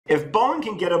if Boeing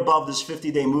can get above this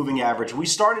 50-day moving average, we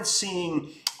started seeing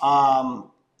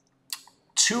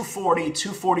 240,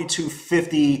 240,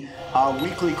 250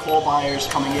 weekly call buyers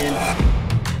coming in.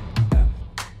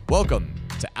 Welcome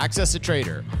to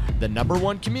AccessATrader, the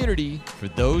 #1 community for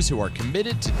those who are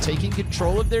committed to taking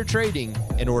control of their trading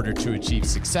in order to achieve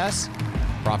success,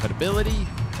 profitability,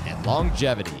 and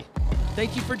longevity.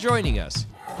 Thank you for joining us.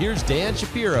 Here's Dan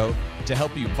Shapiro to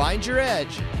help you find your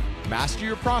edge, master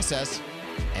your process,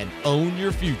 and own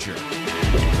your future.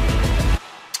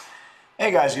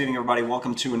 Hey guys, good evening everybody.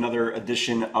 Welcome to another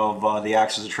edition of the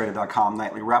AccessATrader.com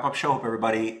nightly wrap-up show. Hope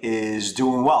everybody is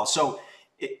doing well. So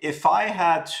if I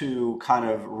had to kind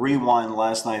of rewind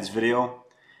last night's video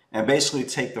and basically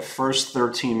take the first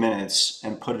 13 minutes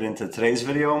and put it into today's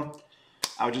video,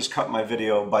 I would just cut my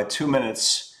video by 2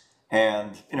 minutes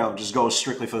and, just go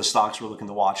strictly for the stocks we're looking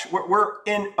to watch. We're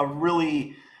in a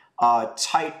really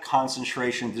tight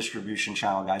concentration distribution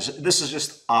channel, guys. This is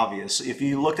just obvious. If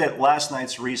you looked at last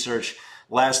night's research,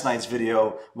 last night's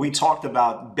video, we talked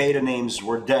about beta names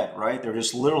were dead, right? They're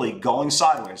just literally going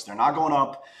sideways. They're not going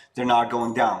up. They're not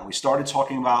going down. We started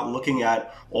talking about looking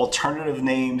at alternative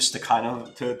names to kind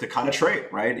of trade,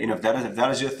 right? If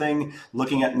that is your thing,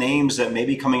 looking at names that may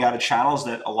be coming out of channels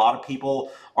that a lot of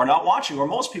people are not watching, or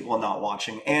most people are not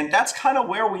watching, and that's kind of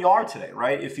where we are today,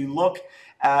 right? If you look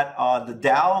at the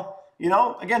Dow,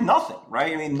 again, nothing,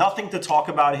 right? I mean, nothing to talk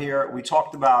about here. We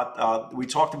talked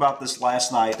about this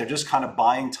last night. They're just kind of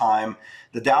buying time.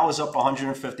 The Dow is up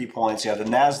 150 points. You have the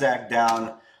NASDAQ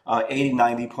down 80,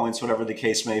 90 points, whatever the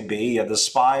case may be. You have the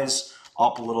SPYs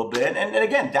up a little bit. And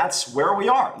again, that's where we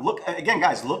are. Look, again,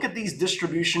 guys, look at these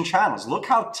distribution channels. Look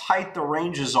how tight the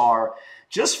ranges are.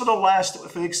 Just for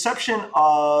the exception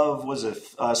of,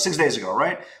 6 days ago,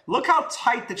 right? Look how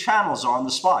tight the channels are on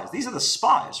the SPYs. These are the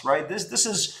SPYs, right? This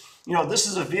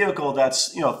is a vehicle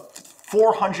that's,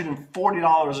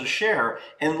 $440 a share,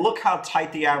 and look how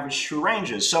tight the average true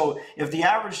range is. So if the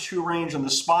average true range on the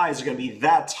SPYs is going to be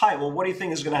that tight, well, what do you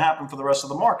think is going to happen for the rest of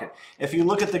the market? If you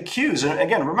look at the Qs, and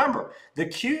again, remember, the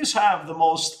Qs have the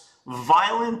most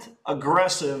violent,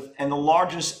 aggressive, and the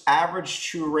largest average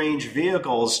true range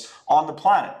vehicles on the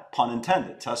planet, pun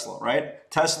intended, Tesla, right?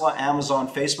 Tesla, Amazon,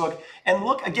 Facebook. And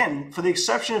look, again, for the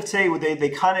exception of today, where they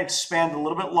kind of expand a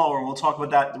little bit lower, and we'll talk about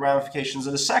that, the ramifications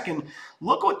in a second.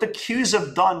 Look what the Qs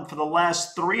have done for the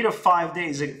last 3 to 5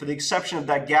 days, for the exception of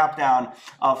that gap down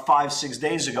 5-6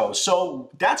 days ago. So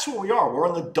that's where we are. We're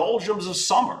in the doldrums of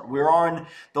summer. We're in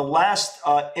the last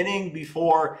inning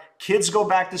before kids go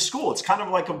back to school. It's kind of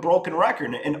like a broken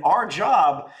record. And our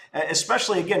job,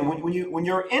 especially again, when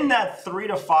you're in that 3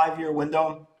 to 5 year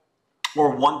window,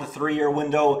 or 1 to 3 year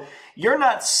window, you're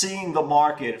not seeing the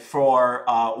market for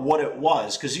what it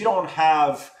was, because you don't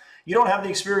have the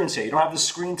experience yet. You don't have the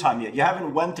screen time yet. You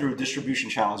haven't went through distribution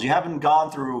channels. You haven't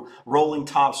gone through rolling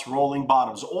tops, rolling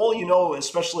bottoms. All you know,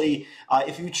 especially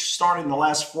if you started in the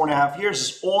last 4.5 years,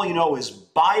 is all you know is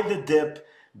buy the dip,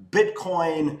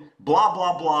 Bitcoin, blah,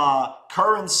 blah, blah,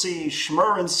 currency,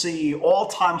 schmurrency,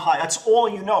 all-time high. That's all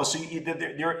you know. So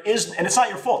there is, and it's not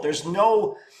your fault. There's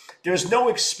no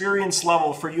experience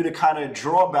level for you to kind of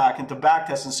draw back into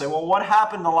backtest and say, well, what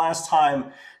happened the last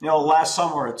time, last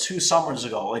summer or 2 summers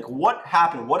ago? Like, what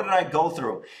happened? What did I go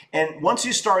through? And once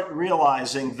you start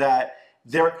realizing that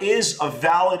there is a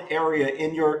valid area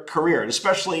in your career, and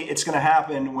especially it's going to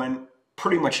happen when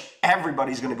pretty much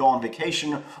everybody's going to go on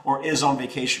vacation or is on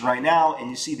vacation right now, and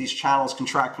you see these channels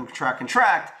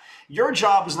contract, your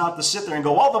job is not to sit there and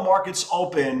go, well, the market's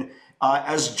open.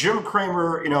 As Jim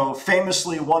Cramer,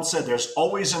 famously once said, there's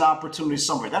always an opportunity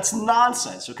somewhere. That's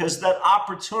nonsense, because that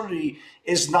opportunity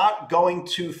is not going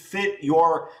to fit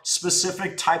your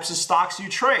specific types of stocks you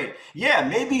trade. Yeah,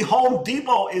 maybe Home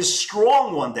Depot is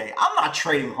strong one day. I'm not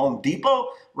trading Home Depot,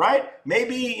 right?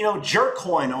 Maybe,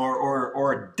 Jerkcoin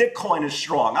or Dickcoin is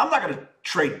strong. I'm not going to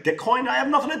trade Bitcoin. I have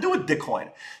nothing to do with Bitcoin.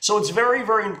 So it's very,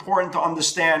 very important to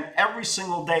understand every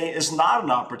single day is not an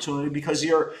opportunity, because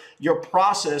your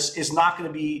process is not going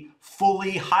to be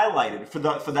fully highlighted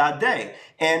for that day.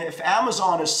 And if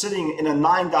Amazon is sitting in a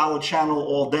 $9 channel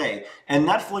all day, and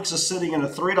Netflix is sitting in a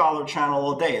 $3 channel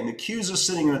all day, and the Qs are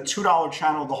sitting in a $2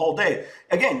 channel the whole day,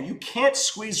 again, you can't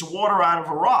squeeze water out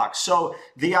of a rock. So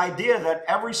the idea that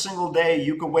every single day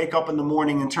you can wake up in the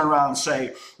morning and turn around and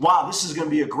say, wow, this is going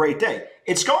to be a great day.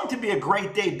 It's going to be a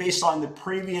great day based on the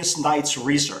previous night's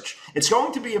research. It's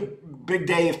going to be a big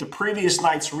day if the previous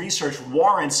night's research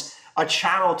warrants a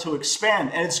channel to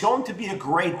expand. And it's going to be a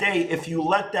great day if you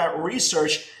let that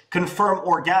research confirm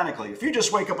organically. If you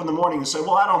just wake up in the morning and say,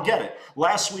 well, I don't get it.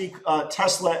 Last week,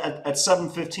 Tesla at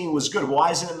 7:15 was good. Why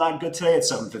isn't it not good today at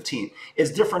 7:15?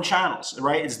 It's different channels,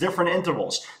 right? It's different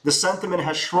intervals. The sentiment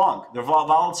has shrunk. The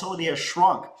volatility has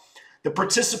shrunk. The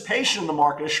participation in the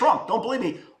market has shrunk. Don't believe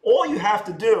me. All you have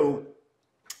to do,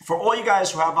 for all you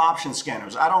guys who have option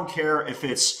scanners, I don't care if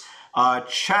it's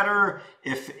Cheddar,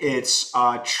 if it's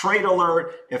Trade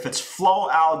Alert, if it's Flow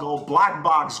Algo, Black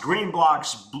Box, Green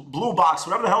Box, Blue Box,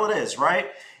 whatever the hell it is, right?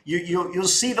 You'll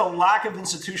see the lack of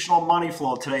institutional money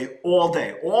flow today all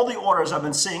day. All the orders I've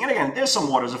been seeing, and again, there's some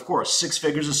orders, of course, 6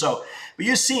 figures or so, but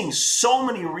you're seeing so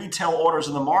many retail orders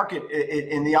in the market,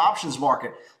 in the options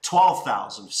market,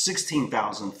 12,000,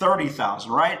 16,000,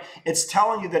 30,000, right? It's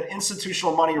telling you that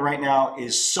institutional money right now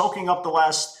is soaking up the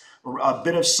last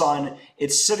bit of sun.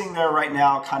 It's sitting there right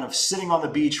now, kind of sitting on the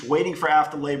beach, waiting for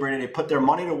after Labor Day. They put their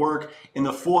money to work in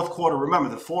the fourth quarter. Remember,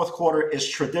 the fourth quarter is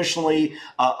traditionally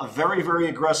a very, very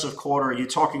aggressive quarter. You're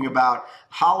talking about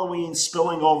Halloween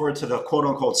spilling over to the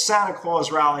quote-unquote Santa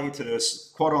Claus rally, to this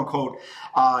quote-unquote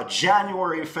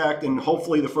January effect, and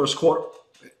hopefully the first quarter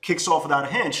kicks off without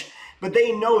a hitch. But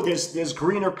they know there's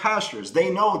greener pastures.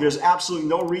 They know there's absolutely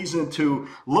no reason to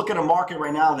look at a market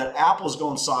right now that Apple's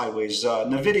going sideways,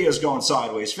 Nvidia's going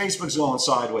sideways, Facebook's going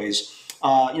sideways,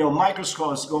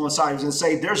 Microsoft's going sideways, and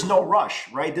say there's no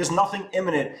rush, right? There's nothing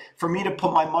imminent for me to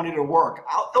put my money to work.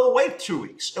 It'll wait 2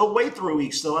 weeks. It'll wait 3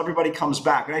 weeks till everybody comes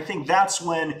back. And I think that's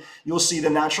when you'll see the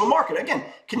natural market. Again,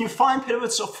 can you find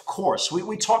pivots? Of course.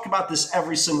 We talk about this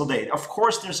every single day. Of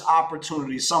course, there's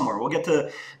opportunity somewhere. We'll get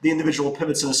to the individual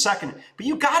pivots in a second. But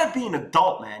you got to be an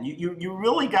adult, man. You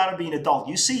really got to be an adult.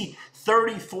 You see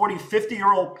 30, 40,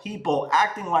 50-year-old people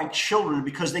acting like children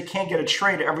because they can't get a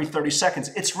trade every 30 seconds.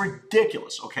 It's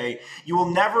ridiculous, okay? You will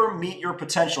never meet your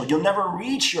potential. You'll never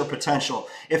reach your potential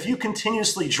if you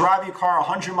continuously drive your car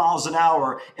 100 miles an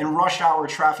hour in rush hour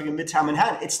traffic in Midtown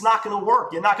Manhattan. It's not going to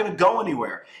work. You're not going to go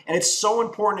anywhere. And it's so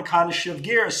important to kind of shift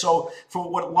gears. So for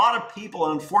what a lot of people,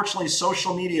 and unfortunately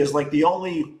social media is like the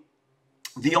only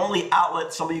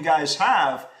outlet some of you guys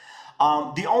have,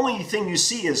 the only thing you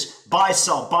see is buy,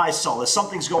 sell, buy, sell. If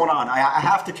something's going on, I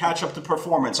have to catch up to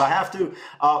performance. I have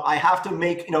to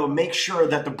make sure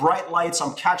that the bright lights,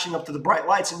 I'm catching up to the bright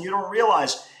lights, and you don't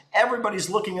realize everybody's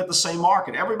looking at the same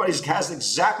market. Everybody has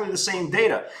exactly the same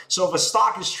data. So if a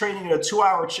stock is trading in a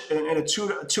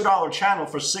 $2 channel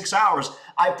for 6 hours,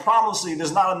 I promise you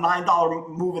there's not a $9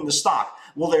 move in the stock.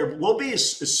 Well, there will be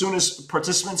as soon as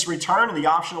participants return and the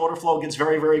option order flow gets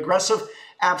very, very aggressive.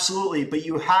 Absolutely, but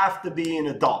you have to be an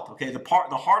adult, okay? The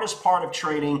hardest part of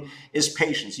trading is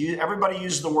patience. Everybody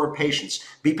uses the word patience.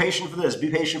 Be patient for this,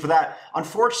 be patient for that.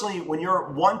 Unfortunately, when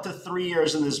you're 1 to 3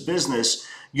 years in this business,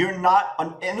 you're not,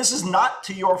 and this is not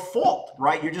to your fault,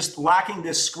 right? You're just lacking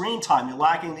this screen time. You're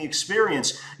lacking the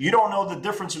experience. You don't know the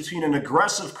difference between an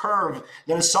aggressive curve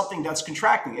than something that's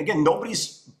contracting. Again,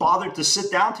 nobody's bothered to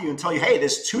sit down to you and tell you, hey,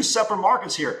 there's 2 separate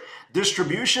markets here.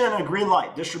 Distribution and a green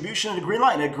light. Distribution and a green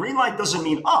light. And a green light doesn't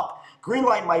mean up. Green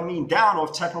light might mean down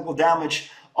off technical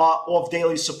damage, off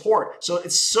daily support. So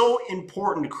it's so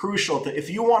important, crucial that if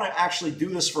you want to actually do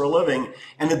this for a living,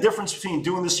 and the difference between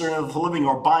doing this for a living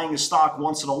or buying a stock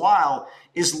once in a while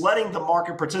is letting the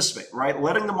market participate, right?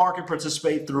 Letting the market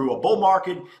participate through a bull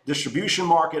market, distribution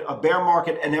market, a bear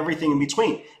market, and everything in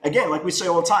between. Again, like we say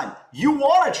all the time, you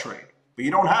want to trade, but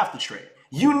you don't have to trade.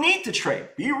 You need to trade,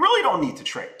 but you really don't need to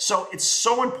trade. So it's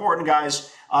so important,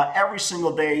 guys, every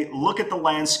single day, look at the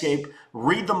landscape,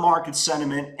 read the market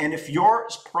sentiment, and if your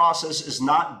process is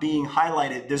not being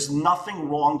highlighted, there's nothing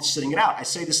wrong to sitting it out. I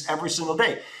say this every single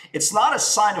day. It's not a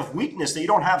sign of weakness that you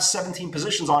don't have 17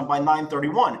 positions on by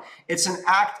 9:31. It's an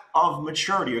act of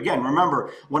maturity. Again,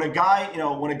 remember, when a guy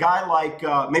like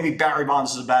maybe Barry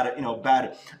Bonds is a bad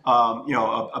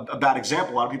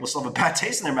example. A lot of people still have a bad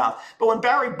taste in their mouth. But when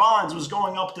Barry Bonds was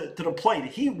going up to the plate,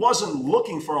 he wasn't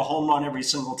looking for a home run every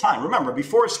single time. Remember,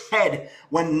 before his head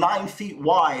went 9 feet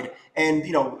wide and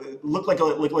looked like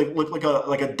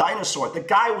a dinosaur, the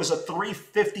guy was a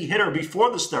 350 hitter before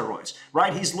the steroids,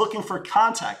 right? He's looking for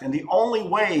contact, and the only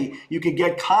way you could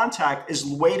get contact is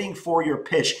waiting for your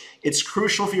pitch. It's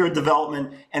crucial for your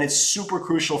development, and it's super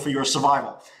crucial for your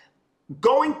survival.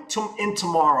 Going in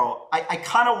tomorrow, I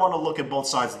kind of want to look at both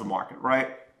sides of the market,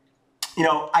 right?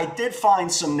 I did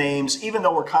find some names, even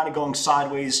though we're kind of going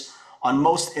sideways on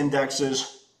most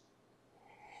indexes.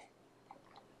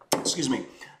 Excuse me.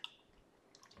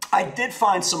 I did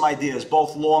find some ideas,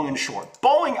 both long and short.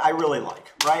 Boeing, I really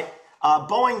like, right?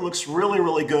 Boeing looks really,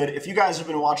 really good. If you guys have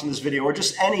been watching this video, or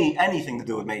just anything to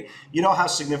do with me, you know how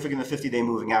significant the 50-day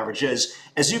moving average is.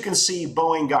 As you can see,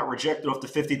 Boeing got rejected off the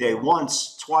 50-day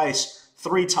once, twice,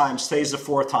 3 times, today's the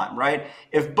 4th time, right?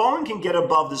 If Boeing can get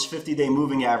above this 50-day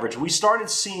moving average, we started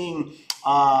seeing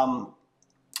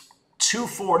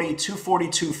 240, 240,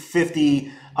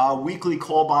 250 weekly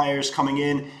call buyers coming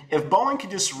in. If Boeing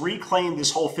could just reclaim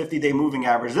this whole 50-day moving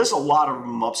average, there's a lot of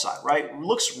room upside, right? It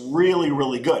looks really,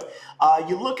 really good.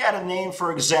 You look at a name,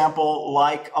 for example,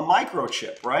 like a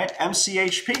microchip, right?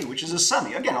 MCHP, which is a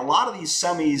semi. Again, a lot of these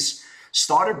semis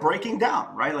started breaking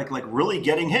down, right? Like really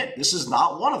getting hit. This is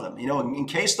not one of them. You know, in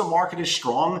case the market is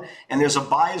strong and there's a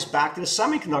bias back to the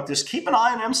semiconductors, keep an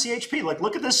eye on MCHP. Like,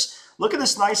 look at this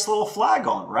nice little flag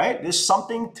on, right? There's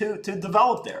something to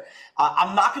develop there.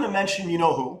 I'm not going to mention you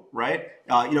know who, right?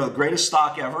 You know, the greatest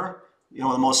stock ever, you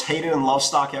know, the most hated and loved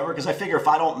stock ever, because I figure if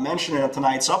I don't mention it in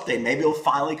tonight's update, maybe it'll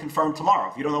finally confirm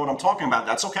tomorrow. If you don't know what I'm talking about,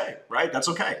 that's okay, right? That's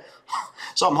okay.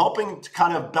 So I'm hoping to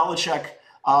kind of Belichick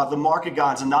the market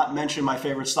gods and not mention my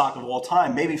favorite stock of all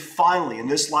time. Maybe finally in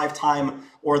this lifetime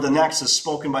or the next, as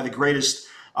spoken by the greatest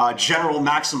General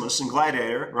Maximus and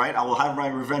Gladiator, right? I will have my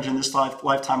revenge in this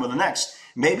lifetime or the next.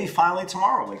 Maybe finally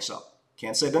tomorrow wakes up.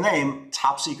 Can't say the name,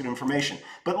 top secret information.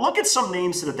 But look at some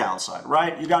names to the downside,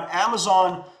 right? You got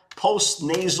Amazon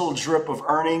post-nasal drip of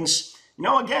earnings. You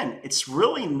know, again, it's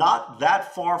really not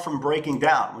that far from breaking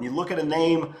down. When you look at a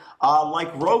name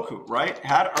like Roku, right?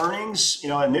 Had earnings, you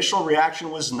know, initial reaction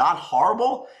was not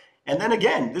horrible. And then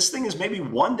again, this thing is maybe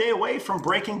 1 day away from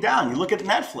breaking down. You look at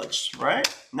Netflix, right?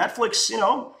 Netflix, you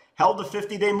know, held the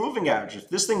 50-day moving average. If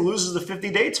this thing loses the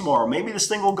 50-day tomorrow, maybe this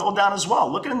thing will go down as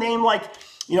well. Look at a name like,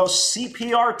 you know,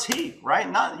 CPRT, right?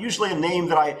 Not usually a name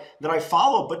that I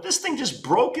follow, but this thing just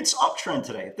broke its uptrend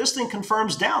today. If this thing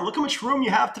confirms down, look how much room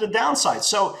you have to the downside.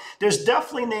 So there's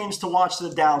definitely names to watch to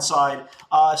the downside.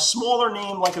 Smaller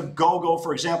name like a GoGo,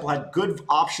 for example, had good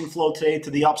option flow today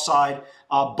to the upside.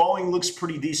 Boeing looks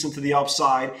pretty decent to the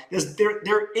upside.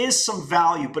 There is some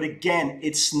value, but again,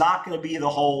 it's not going to be the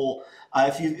whole.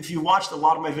 If you watched a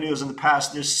lot of my videos in the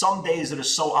past, there's some days that are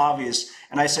so obvious,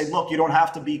 and I say, look, you don't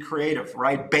have to be creative,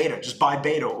 right? Beta, just buy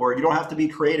beta, or you don't have to be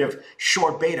creative,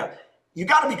 short beta. You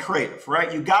got to be creative,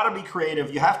 right? You got to be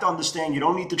creative. You have to understand you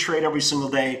don't need to trade every single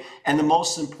day, and the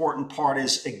most important part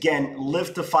is, again,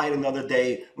 live to fight another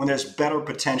day when there's better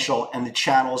potential and the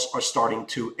channels are starting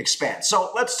to expand.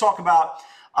 So let's talk about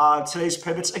today's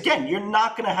pivots. Again, you're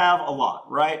not going to have a lot,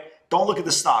 right? Don't look at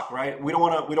the stock, right? We don't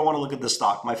want to look at the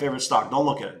stock. My favorite stock. Don't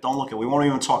look at it. Don't look at it. We won't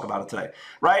even talk about it today,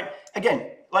 right?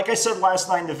 Again, like I said last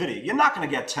night in the video, you're not going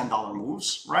to get $10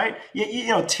 moves, right? You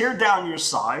know, tear down your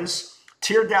size,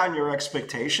 tear down your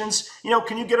expectations. You know,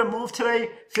 can you get a move today?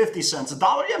 50 cents,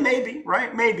 $1? Yeah, maybe,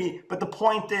 right? Maybe. But the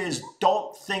point is,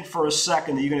 don't think for a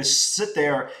second that you're going to sit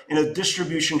there in a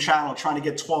distribution channel trying to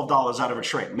get $12 out of a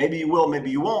trade. Maybe you will, maybe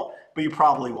you won't, but you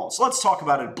probably won't. So let's talk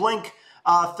about it. Blink.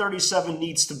 37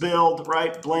 needs to build,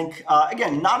 right? Blink,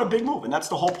 again, not a big move, and that's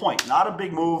the whole point. Not a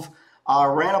big move.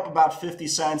 Ran up about 50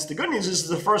 cents. The good news is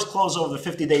the first close over the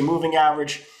 50-day moving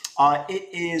average. It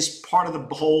is part of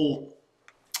the whole,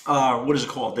 what is it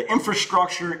called? The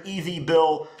infrastructure, EV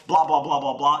bill, blah, blah, blah,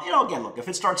 blah, blah. You know, again, look, if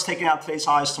it starts taking out today's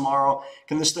highs tomorrow,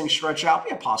 can this thing stretch out?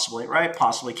 Yeah, possibly, right?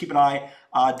 Possibly. Keep an eye,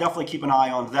 definitely keep an eye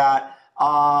on that.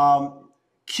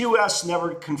 QS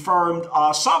never confirmed.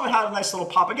 Sava had a nice little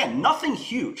pop. Again, nothing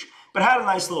huge, but had a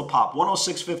nice little pop.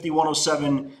 106.50,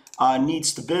 107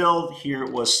 needs to build. Here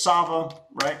it was Sava,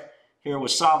 right? Here it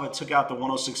was Sava. Took out the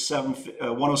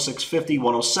 106.50,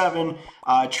 107.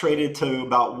 Traded to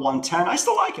about 110. I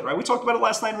still like it, right? We talked about it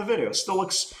last night in the video. It still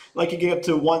looks like you can get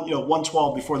to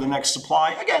 112 before the next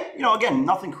supply. Again,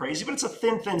 nothing crazy, but it's a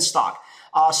thin stock.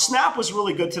 Snap was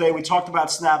really good today. We talked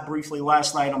about Snap briefly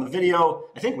last night on the video.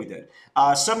 I think we did.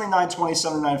 79.20,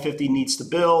 79.50 needs to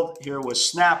build. Here was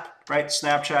Snap, right?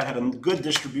 Snapchat had a good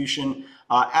distribution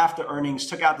after earnings,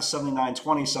 took out the 79.20,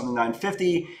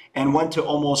 79.50, and went to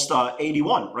almost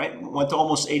 81, right? Went to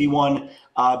almost 81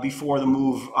 before the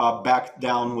move back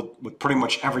down with pretty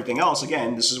much everything else.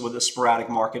 Again, this is what the sporadic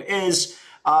market is.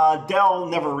 Dell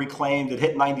never reclaimed. It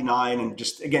hit 99, and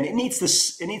just again, it needs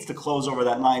to close over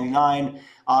that 99.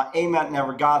 AMAT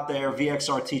never got there.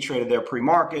 VXRT traded there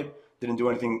pre-market, didn't do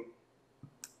anything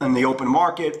in the open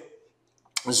market.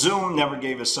 Zoom never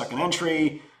gave a second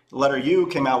entry. Letter U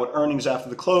came out with earnings after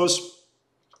the close.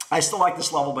 I still like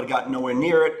this level, but it got nowhere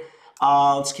near it.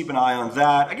 Let's keep an eye on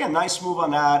that. Again, nice move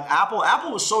on that.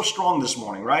 Apple was so strong this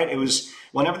morning, right? It was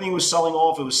when everything was selling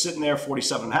off, it was sitting there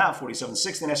 47.5,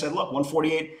 47.60, and I said, look,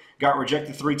 148 got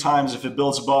rejected 3 times. If it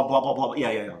builds above, blah blah blah.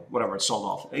 Yeah, whatever. It sold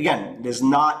off. Again, there's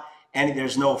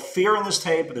no fear in this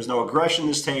tape, there's no aggression in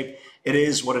this tape. It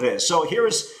is what it is. So here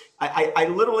is I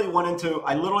literally went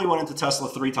into Tesla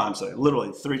 3 times today,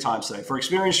 literally 3 times today. For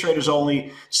experienced traders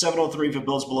only, 703 if it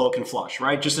builds below can flush,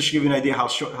 right? Just to give you an idea how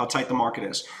tight the market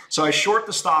is. So I short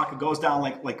the stock, it goes down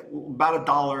like about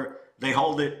 $1. They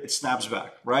hold it, it snaps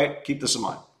back, right? Keep this in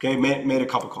mind. Okay, made a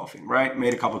cup of coffee, right?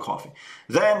 Made a cup of coffee.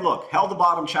 Then look, held the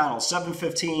bottom channel,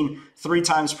 715, 3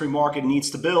 times pre-market, needs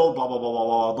to build, blah, blah, blah, blah,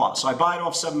 blah, blah. So I buy it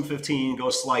off 715,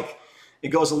 it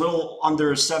goes a little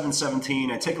under 717.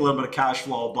 I take a little bit of cash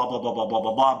flow, blah, blah, blah, blah, blah,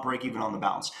 blah, blah, break even on the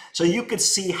bounce. So you could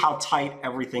see how tight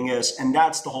everything is. And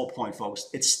that's the whole point, folks.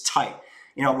 It's tight.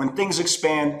 You know, when things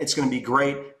expand, it's going to be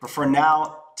great. But for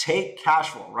now, take cash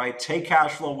flow, right? Take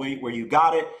cash flow where you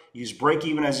got it. Use break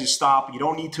even as you stop. You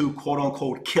don't need to, quote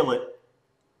unquote, kill it,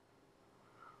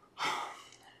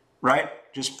 right?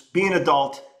 Just be an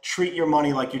adult. Treat your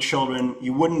money like your children.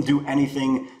 You wouldn't do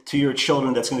anything to your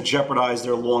children that's going to jeopardize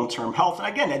their long-term health. And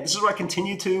again, this is what I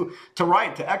continue to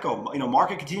write, to echo. You know,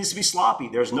 market continues to be sloppy.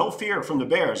 There's no fear from the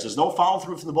bears. There's no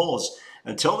follow-through from the bulls.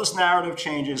 Until this narrative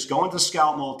changes, go into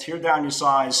scout mode, tear down your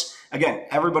size. Again,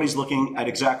 everybody's looking at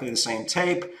exactly the same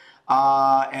tape.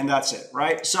 And that's it,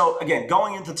 right? So again,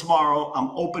 going into tomorrow,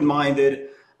 I'm open-minded.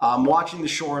 I'm watching the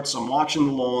shorts. I'm watching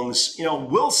the longs. You know,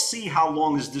 we'll see how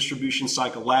long this distribution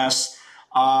cycle lasts.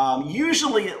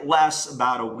 Usually it lasts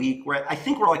about a week. I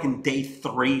think we're like in day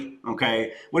 3,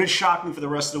 okay? Would it shock me for the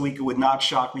rest of the week? It would not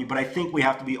shock me, but I think we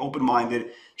have to be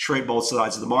open-minded, trade both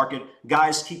sides of the market.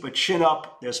 Guys, keep a chin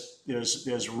up.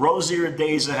 There's rosier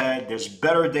days ahead. There's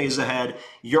better days ahead.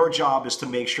 Your job is to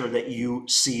make sure that you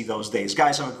see those days.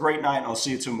 Guys, have a great night, and I'll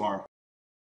see you tomorrow.